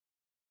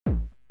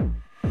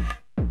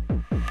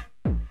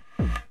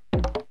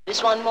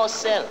This one must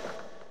sell.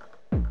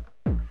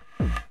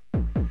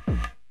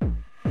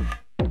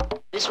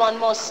 This one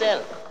must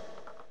sell.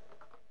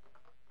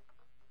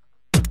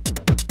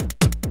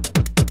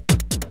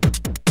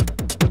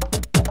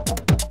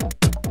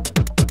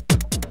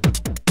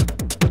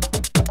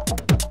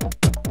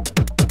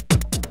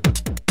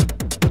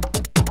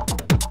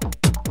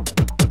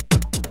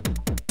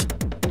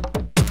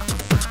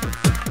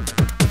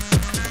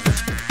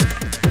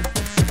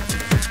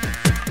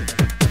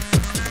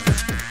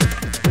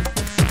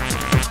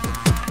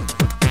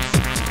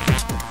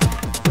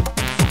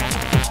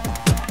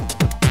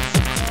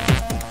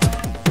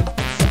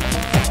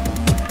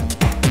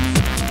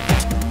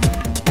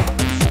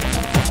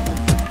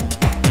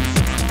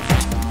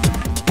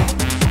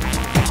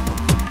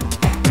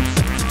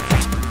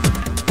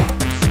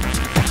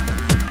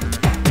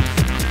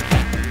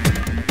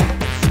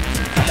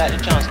 I like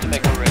the chance to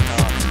make a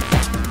record.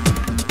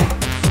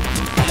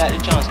 I like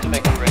the chance to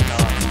make a record.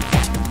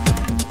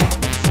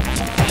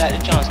 I like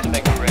the chance to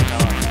make a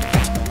record.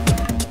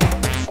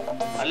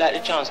 I like the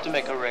chance to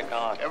make a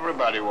record.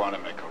 Everybody want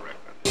to make a record.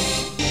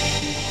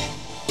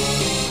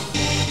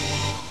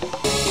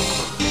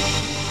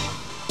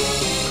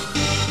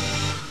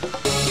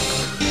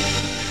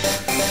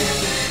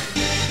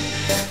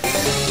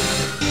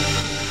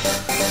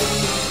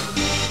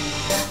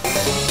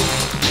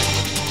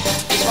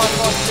 This one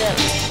must sell.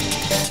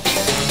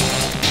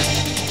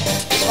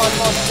 This one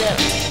must sell.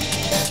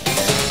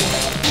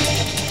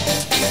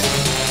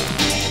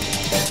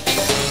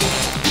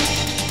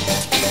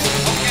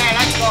 Okay,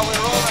 let's go.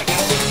 We're rolling now.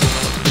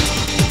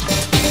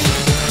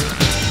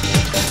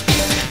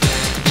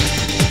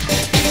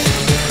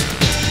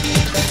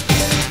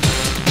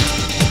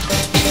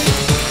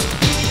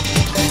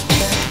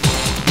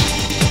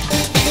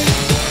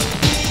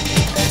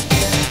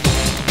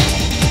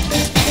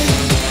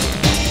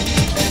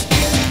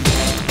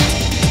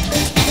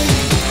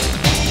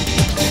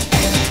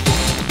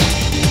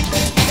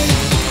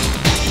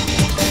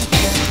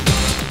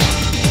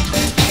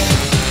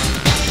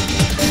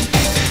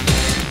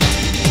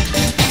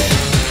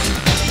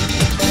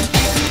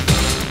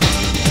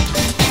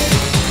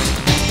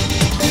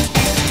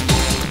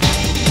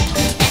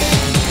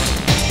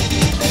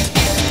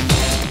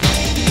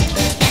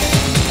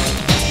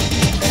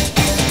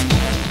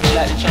 I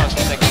like the chance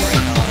to make a record.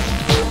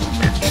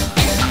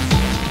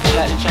 I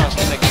like the chance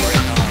to make a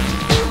record.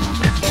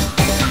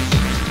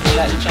 I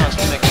like the chance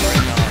to make a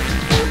record.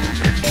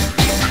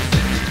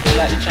 I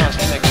like the chance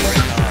to make a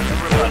record.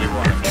 Everybody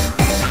want to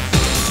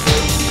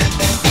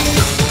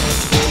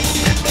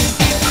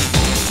make a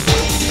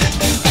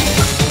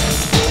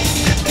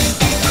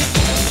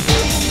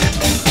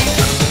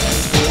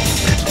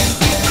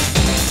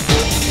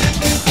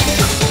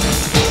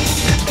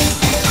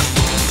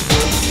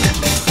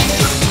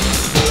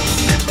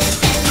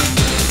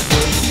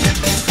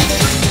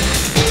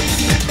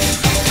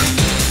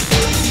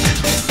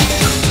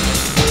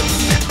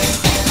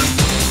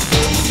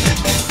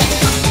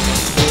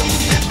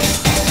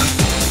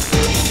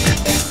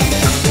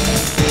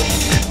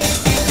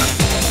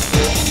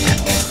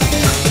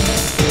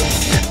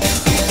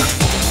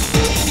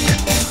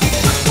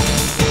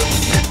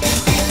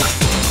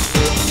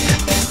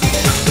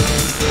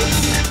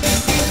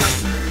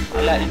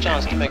I like the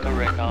chance to make a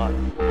record.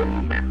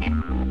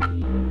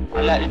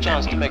 I like the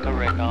chance to make a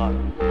record.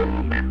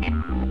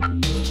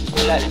 I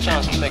like the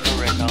chance to make a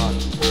record.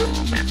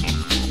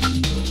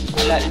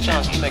 I like the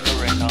chance to make a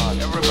record.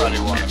 Everybody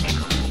want to make a record.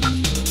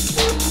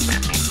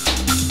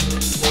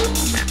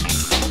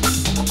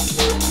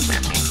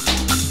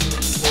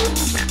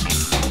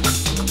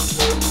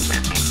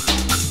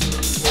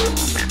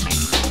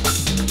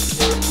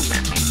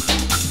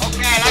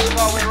 Okay, let's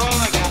go. We're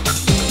rolling now.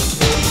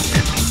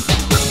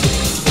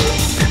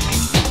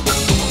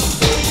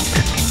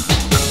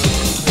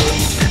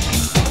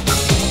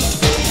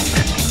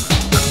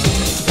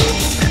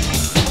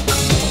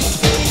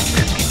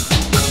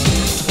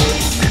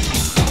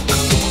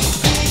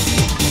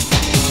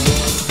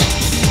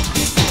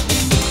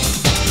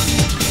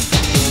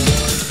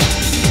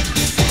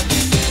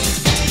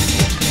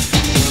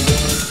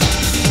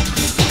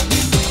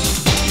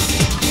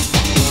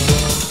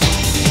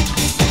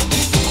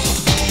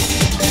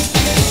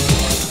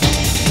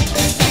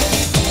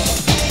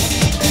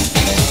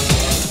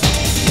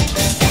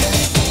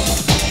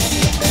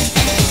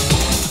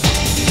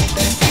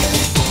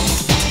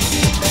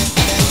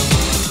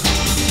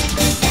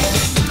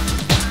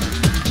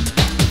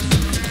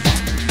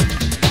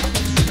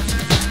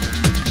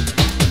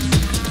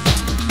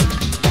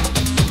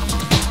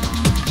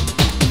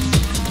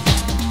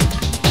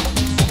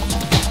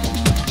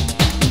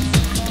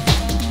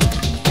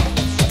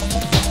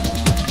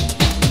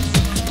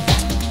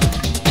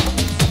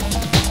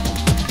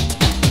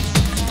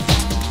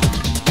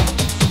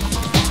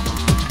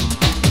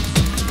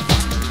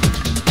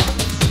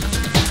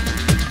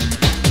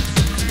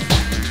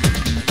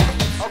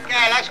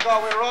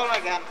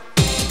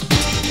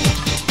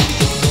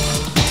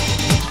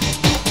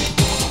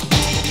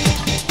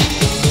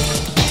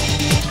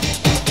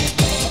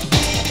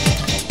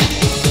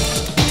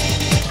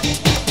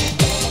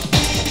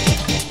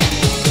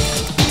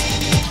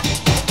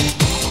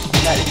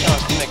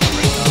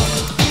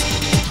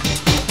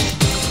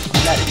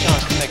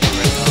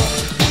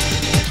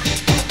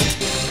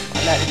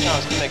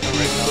 chance to make a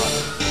record.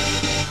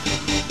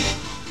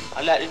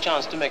 I like the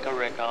chance to make a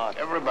record.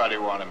 Everybody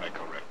wanna make a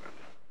record.